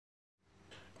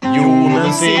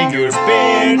Jon Sigurds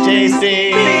beer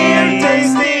tasting. Beer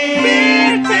tasting.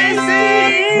 Beer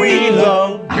tasting. We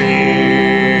love beer.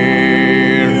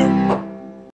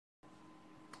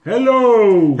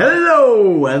 Hello!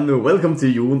 Hello and welcome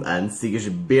to Jon and Sigurds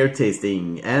beer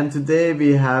tasting. And today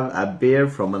we have a beer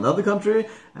from another country.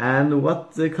 And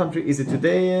what country is it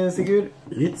today, Sigurd?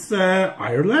 It's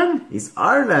Ireland. It's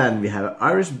Ireland. We have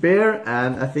Irish beer,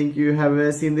 and I think you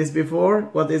have seen this before.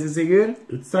 What is it, Sigurd?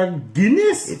 It's a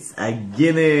Guinness. It's a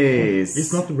Guinness.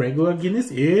 It's not regular Guinness,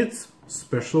 it's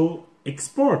special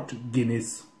export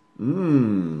Guinness.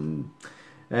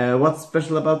 What's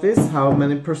special about this? How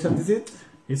many percent is it?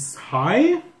 It's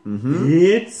high.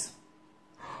 It's...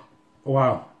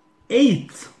 wow.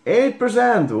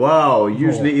 8%. Wow.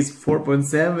 Usually it's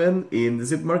 4.7 in the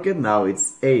supermarket. Now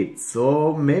it's 8.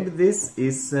 So maybe this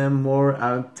is more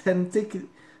authentic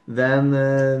than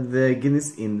the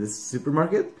Guinness in the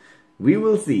supermarket. We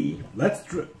will see. Let's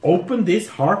open this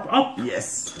harp up.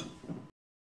 Yes.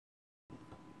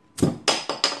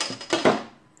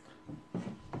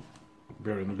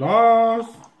 Beer in the glass.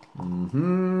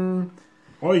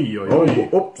 Oi, oi, oi.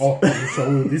 Oh,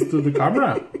 show this to the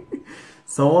camera.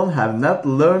 Someone have not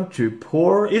learned to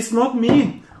pour. It's not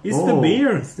me. It's the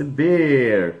beer. It's the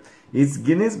beer. It's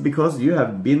Guinness because you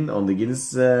have been on the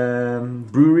Guinness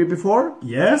brewery before.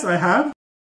 Yes, I have.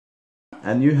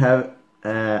 And you have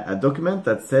a document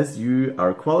that says you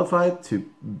are qualified to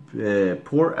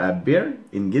pour a beer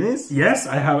in Guinness. Yes,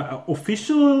 I have an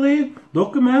officially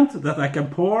document that I can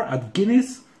pour a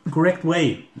Guinness correct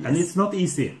way. Yes. And it's not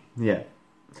easy. Yeah.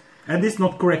 And it's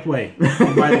not correct way,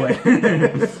 by the way.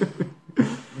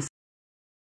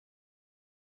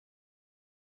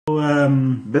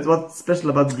 But what's special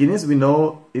about Guinness, we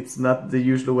know it's not the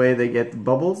usual way they get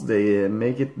bubbles. They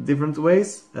make it different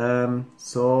ways.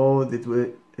 So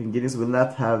Guinness will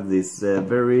not have this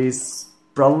very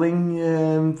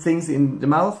sprawling things in the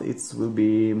mouth. It will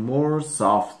be more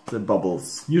soft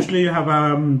bubbles. Usually you have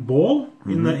a ball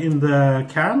in the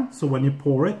can, so when you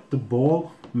pour it, the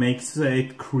ball makes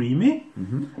it creamy.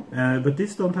 But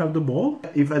this don't have the ball.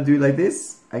 If I do like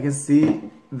this, I can see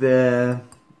the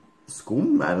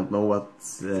scum. I don't know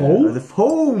what's foam? The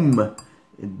foam.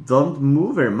 It don't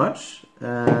move very much.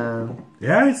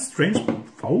 Yeah, it's strange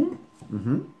foam.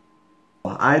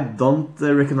 I don't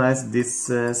recognize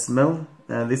this smell.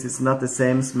 This is not the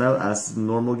same smell as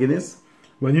normal Guinness.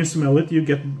 When you smell it, you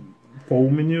get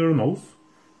foam in your nose.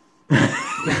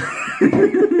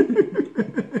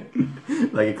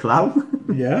 Like a clown.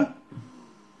 Yeah.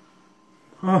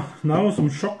 Now some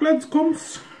chocolate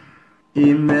comes.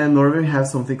 In Norway we have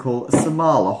something called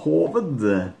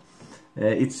smalahoved.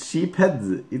 It's sheep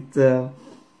head.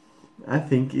 I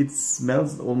think it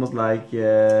smells almost like... You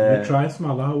try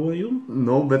smalahoved, Jon?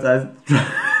 No, but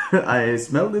I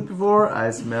smelled it before.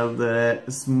 I smelled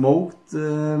smoked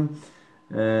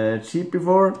sheep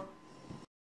before.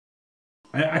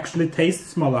 I actually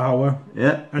taste smalahoved.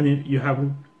 Yeah. And you have...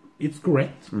 It's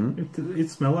correct. It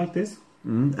smells like this.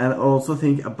 And I also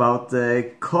think about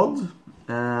cod.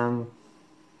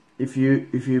 If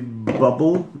you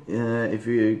bubble, if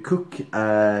you cook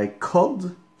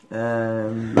cod,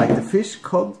 like the fish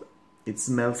cod, it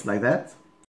smells like that.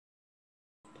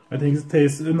 I think it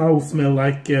tastes now smell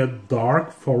like a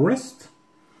dark forest.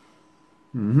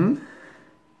 With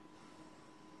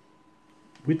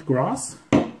grass.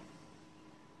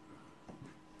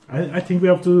 I think we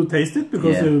have to taste it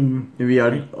because we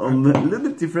are on a little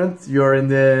bit different. You are in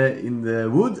the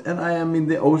wood and I am in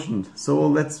the ocean. So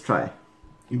let's try.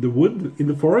 In the wood? In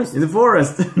the forest? In the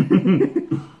forest.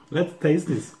 Let's taste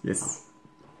this. Yes.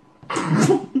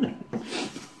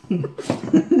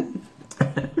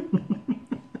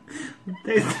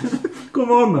 Taste.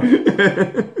 Come on now.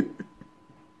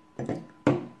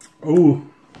 Oh.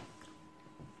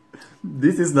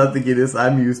 This is not the Guinness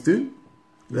I'm used to.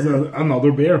 This is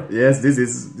another beer. Yes, this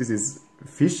is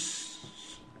fish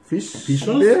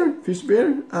beer? Fish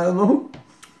beer? I don't know.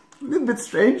 A little bit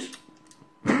strange.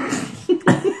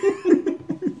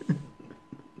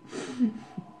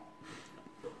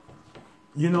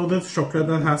 You know that chocolate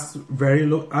that has a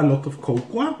lot of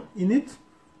cocoa in it?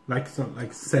 Like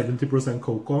 70%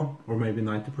 cocoa or maybe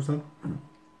 90%?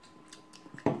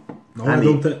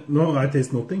 No, I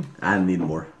taste nothing. I need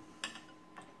more.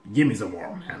 Give me some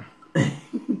more, man.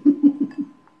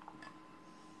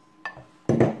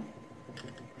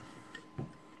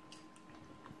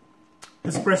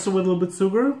 Espresso with a little bit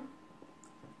sugar.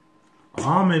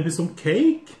 Maybe some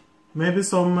cake. Maybe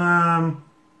some...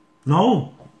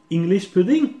 no, English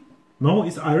pudding. No,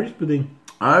 it's Irish pudding.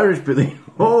 Irish pudding.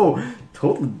 Oh,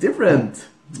 totally different.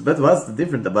 But what's the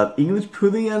difference about English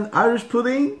pudding and Irish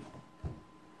pudding?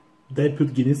 They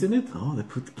put Guinness in it. Oh, they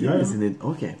put Guinness in it.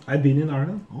 Okay. I've been in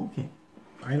Ireland. Okay.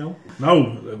 I know.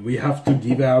 No, we have to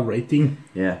give a rating.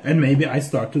 Yeah. And maybe I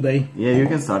start today. Yeah, you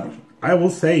can start. I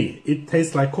will say it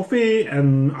tastes like coffee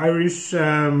and Irish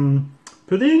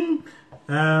pudding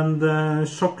and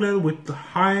chocolate with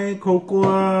high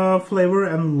cocoa flavor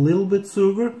and a little bit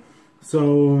sugar.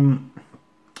 So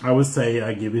I would say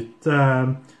I give it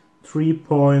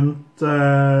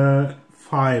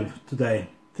 3.5 today.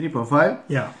 3.5?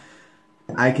 Yeah.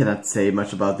 I cannot say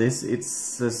much about this. It's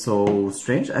so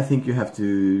strange. I think you have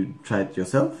to try it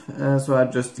yourself. So I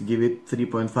just give it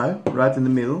 3.5, right in the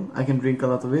middle. I can drink a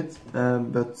lot of it,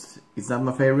 but it's not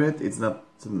my favorite. It's not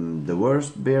the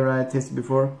worst beer I tasted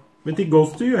before. But it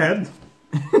goes to your head.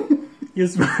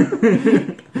 Yes.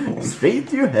 Straight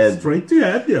to your head. Straight to your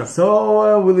head, yeah.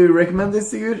 So, will you recommend this,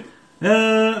 Sigurd?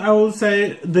 I will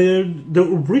say the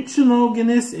original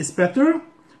Guinness is better.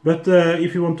 But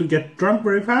if you want to get drunk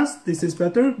very fast, this is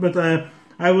better. But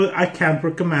I can't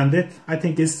recommend it. I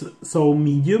think it's so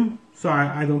medium, so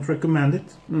I don't recommend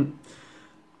it.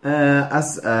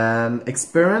 As an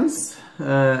experience,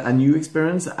 a new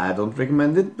experience, I don't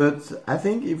recommend it. But I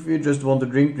think if you just want to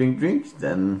drink,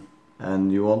 then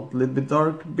and you want a little bit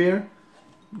dark beer,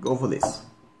 go for this.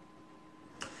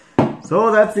 So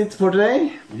that's it for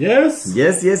today. Yes.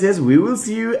 Yes. We will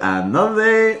see you another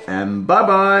day, and bye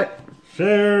bye.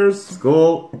 Cheers!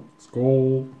 Skål!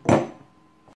 Skål!